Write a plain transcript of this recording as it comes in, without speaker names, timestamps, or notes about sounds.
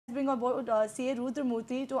bring on board CA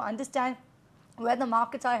Rudramurthy to understand where the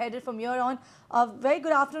markets are headed from here on. Very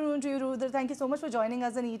good afternoon to you, Rudra. Thank you so much for joining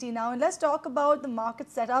us on ET Now. And let's talk about the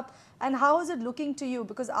market setup and how is it looking to you?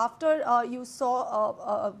 Because after you saw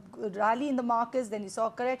a rally in the markets, then you saw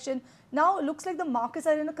a correction. Now it looks like the markets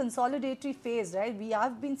are in a consolidatory phase, right? We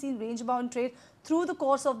have been seeing range-bound trade through the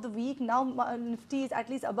course of the week. Now Nifty is at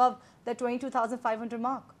least above the 22,500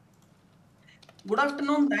 mark. Good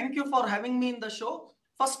afternoon. Thank you for having me in the show.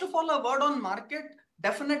 First of all, a word on market.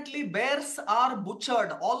 Definitely bears are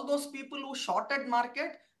butchered. All those people who shorted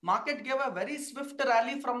market gave a very swift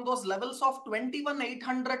rally from those levels of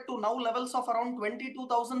 21,800 to now levels of around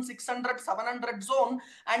 22,600, 700 zone,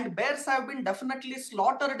 and bears have been definitely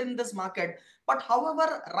slaughtered in this market. But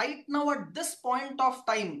however, right now at this point of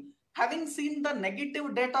time, having seen the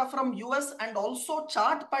negative data from US and also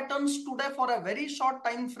chart patterns today for a very short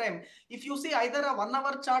time frame, if you see either a 1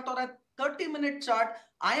 hour chart or a 30-minute chart,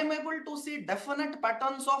 I am able to see definite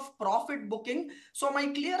patterns of profit booking. So my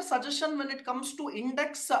clear suggestion when it comes to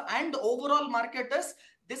index and overall market is,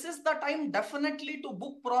 this is the time definitely to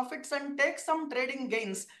book profits and take some trading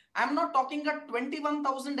gains. I'm not talking at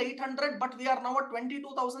 21,800, but we are now at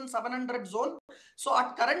 22,700 zone. So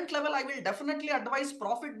at current level, I will definitely advise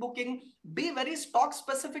profit booking. Be very stock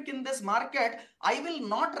specific in this market. I will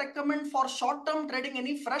not recommend for short-term trading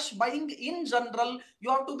any fresh buying in general.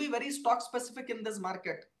 You have to be very stock specific in this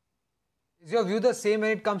market. Is your view the same when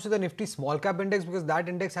it comes to the Nifty small cap index? Because that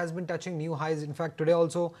index has been touching new highs. In fact, today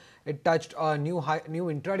also it touched new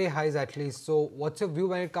intraday highs at least. So what's your view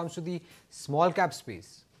when it comes to the small cap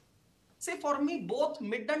space? See, for me, both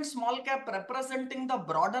mid and small cap representing the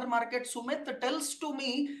broader market, Sumit, tells to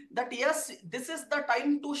me that yes, this is the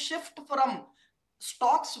time to shift from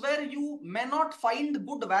stocks where you may not find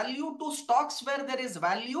good value to stocks where there is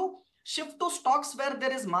value. Shift to stocks where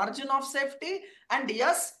there is margin of safety. And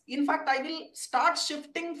yes, in fact, I will start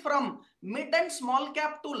shifting from mid and small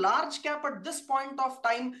cap to large cap at this point of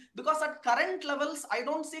time, because at current levels, I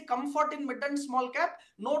don't see comfort in mid and small cap.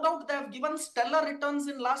 No doubt they have given stellar returns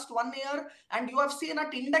in last 1 year, and you have seen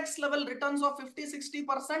at index level returns of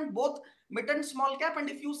 50-60%, both mid and small cap. And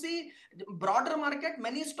if you see broader market,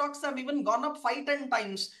 many stocks have even gone up 5-10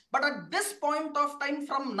 times. But at this point of time,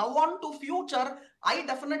 from now on to future, I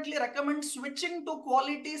definitely recommend switching to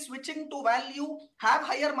quality, switching to value, have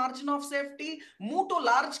higher margin of safety, move to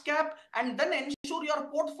large cap, and then ensure your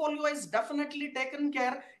portfolio is definitely taken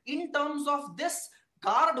care in terms of this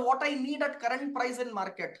guard what I need at current price in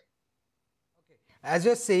market. Okay. As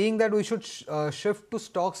you're saying that we should shift to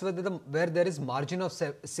stocks where there is margin of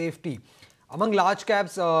safety. Among large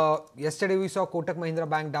caps, yesterday we saw Kotak Mahindra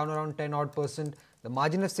Bank down around 10% odd. The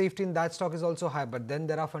margin of safety in that stock is also high, but then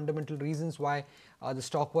there are fundamental reasons why the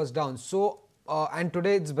stock was down. So, and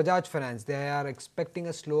today it's Bajaj Finance. They are expecting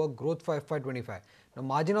a slower growth for FY25. Now,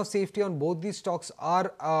 margin of safety on both these stocks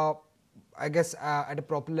are, I guess, at a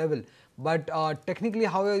proper level. But technically,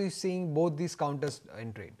 how are you seeing both these counters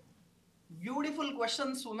in trade? Beautiful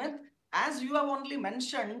question, Sumit. As you have only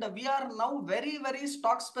mentioned, we are now very, very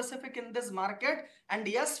stock specific in this market. And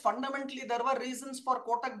yes, fundamentally, there were reasons for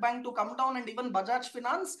Kotak Bank to come down and even Bajaj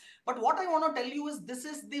Finance. But what I want to tell you is this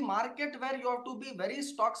is the market where you have to be very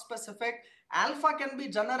stock specific. Alpha can be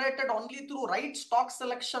generated only through right stock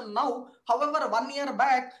selection now. However, 1 year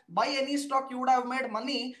back, buy any stock, you would have made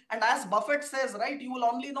money. And as Buffett says, right, you will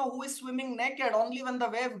only know who is swimming naked only when the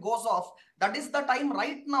wave goes off. That is the time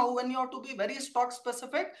right now when you have to be very stock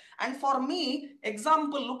specific. And for me,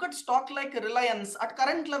 example, look at stock like Reliance. At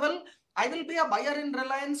current level, I will be a buyer in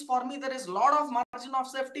Reliance. For me, there is a lot of margin of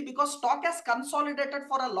safety because stock has consolidated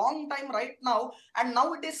for a long time right now. And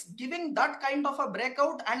now it is giving that kind of a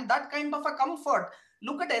breakout and that kind of a comfort.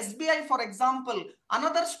 Look at SBI, for example,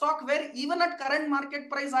 another stock where even at current market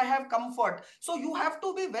price, I have comfort. So you have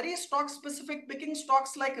to be very stock specific, picking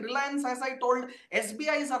stocks like Reliance, as I told.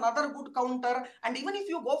 SBI is another good counter. And even if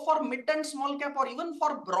you go for mid and small cap or even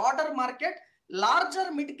for broader market,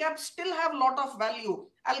 larger mid caps still have a lot of value.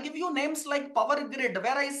 I'll give you names like Power Grid,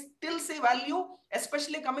 where I still see value,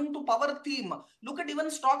 especially coming to power theme. Look at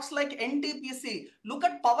even stocks like NTPC. Look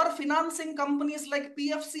at power financing companies like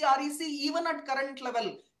PFC, REC, even at current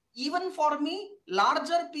level. Even for me,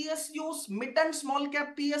 larger PSUs, mid and small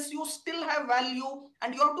cap PSUs still have value,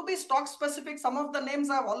 and you have to be stock specific. Some of the names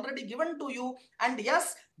I have already given to you. And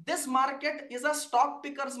yes, this market is a stock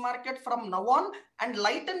pickers market from now on, and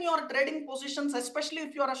lighten your trading positions, especially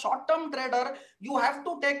if you are a short-term trader. You have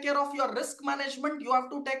to take care of your risk management. You have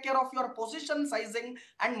to take care of your position sizing,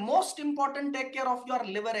 and most important, take care of your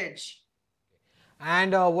leverage.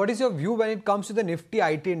 And what is your view when it comes to the Nifty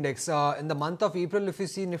IT index? In the month of April, if you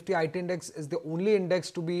see, Nifty IT index is the only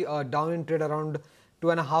index to be down in trade, around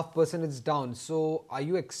 2.5% it's down. So are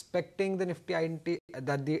you expecting the Nifty IT,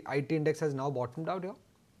 that the IT index has now bottomed out here?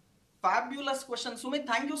 Fabulous question, Sumit.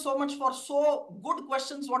 Thank you so much for so good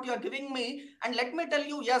questions what you are giving me. And let me tell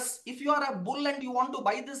you, yes, if you are a bull and you want to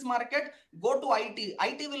buy this market, go to IT.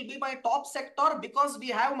 IT will be my top sector because we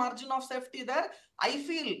have margin of safety there. I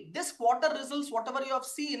feel this quarter results, whatever you have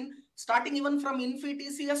seen, starting even from Infi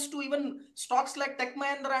TCS to even stocks like Tech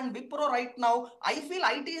Mahindra and Wipro right now, I feel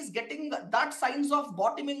IT is getting that signs of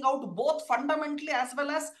bottoming out both fundamentally as well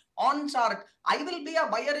as on chart. I will be a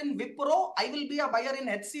buyer in Wipro. I will be a buyer in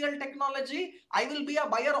HCL Technology. I will be a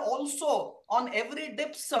buyer also on every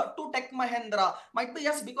dips to Tech Mahindra. Might be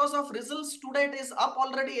yes, because of results today it is up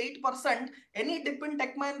already 8%. Any dip in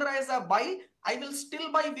Tech Mahindra is a buy. I will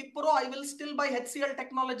still buy Wipro. I will still buy HCL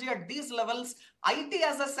Technology at these levels. IT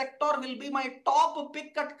as a sector will be my top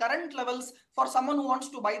pick at current levels for someone who wants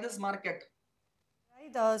to buy this market.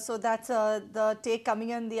 So that's the take coming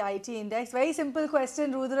in the IT index. Very simple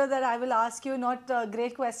question, Rudra, that I will ask you. Not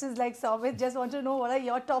great questions like Samit. Just want to know what are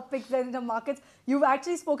your top picks then in the markets. You've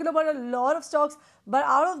actually spoken about a lot of stocks, but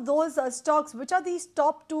out of those stocks, which are these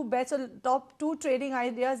top 2 bets or top 2 trading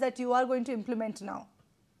ideas that you are going to implement now?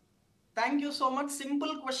 Thank you so much.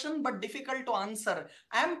 Simple question, but difficult to answer.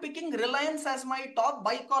 I am picking Reliance as my top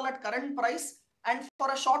buy call at current price. And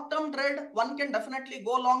for a short-term trade, one can definitely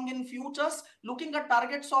go long in futures, looking at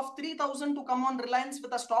targets of 3,000 to come on Reliance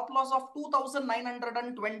with a stop loss of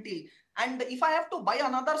 2,920. And if I have to buy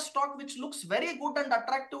another stock which looks very good and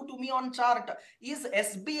attractive to me on chart is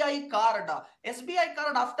SBI Card. SBI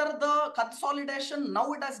Card, after the consolidation,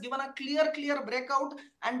 now it has given a clear breakout,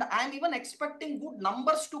 and I am even expecting good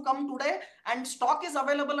numbers to come today, and stock is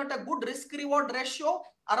available at a good risk-reward ratio.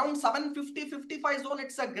 Around 750-55 zone,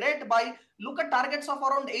 it's a great buy. Look at targets of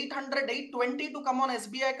around 800, 820 to come on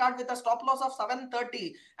SBI Card with a stop loss of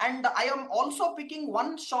 730. And I am also picking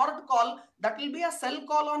one short call that will be a sell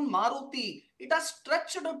call on Maruti. It has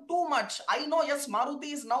stretched too much. I know, yes,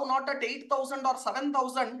 Maruti is now not at 8,000 or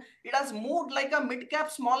 7,000. It has moved like a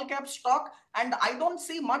mid-cap, small-cap stock, and I don't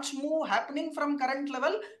see much move happening from current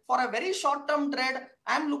level. For a very short-term trade,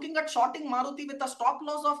 I am looking at shorting Maruti with a stop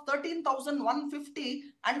loss of 13,150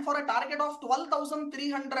 and for a target of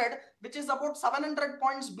 12,300, which is about 700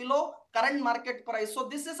 points below current market price. So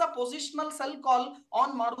this is a positional sell call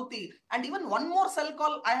on Maruti. And even one more sell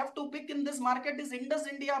call I have to pick in this market is Indus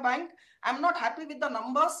India Bank. I'm not happy with the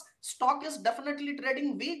numbers. Stock is definitely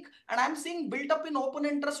trading weak, and I'm seeing built up in open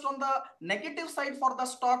interest on the negative side for the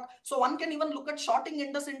stock. So one can even look at shorting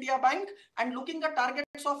Indus India Bank and looking at targets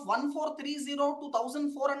of 1430 to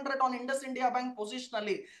 1400 on Indus India Bank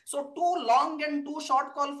positionally. So 2 long and 2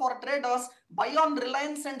 short call for traders. Buy on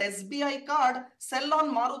Reliance and SBI Card, sell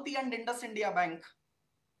on Maruti and Indus India Bank.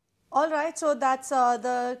 All right, so that's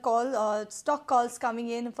the call, stock calls coming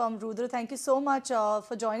in from Rudra. Thank you so much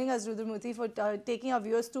for joining us, Rudramurthy, for taking our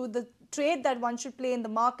viewers through the trade that one should play in the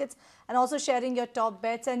markets and also sharing your top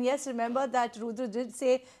bets. And yes, remember that Rudra did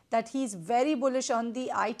say that he's very bullish on the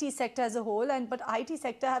IT sector as a whole, but IT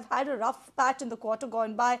sector have had a rough patch in the quarter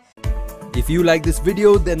gone by. If you like this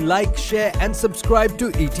video, then like, share and subscribe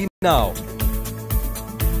to ET Now.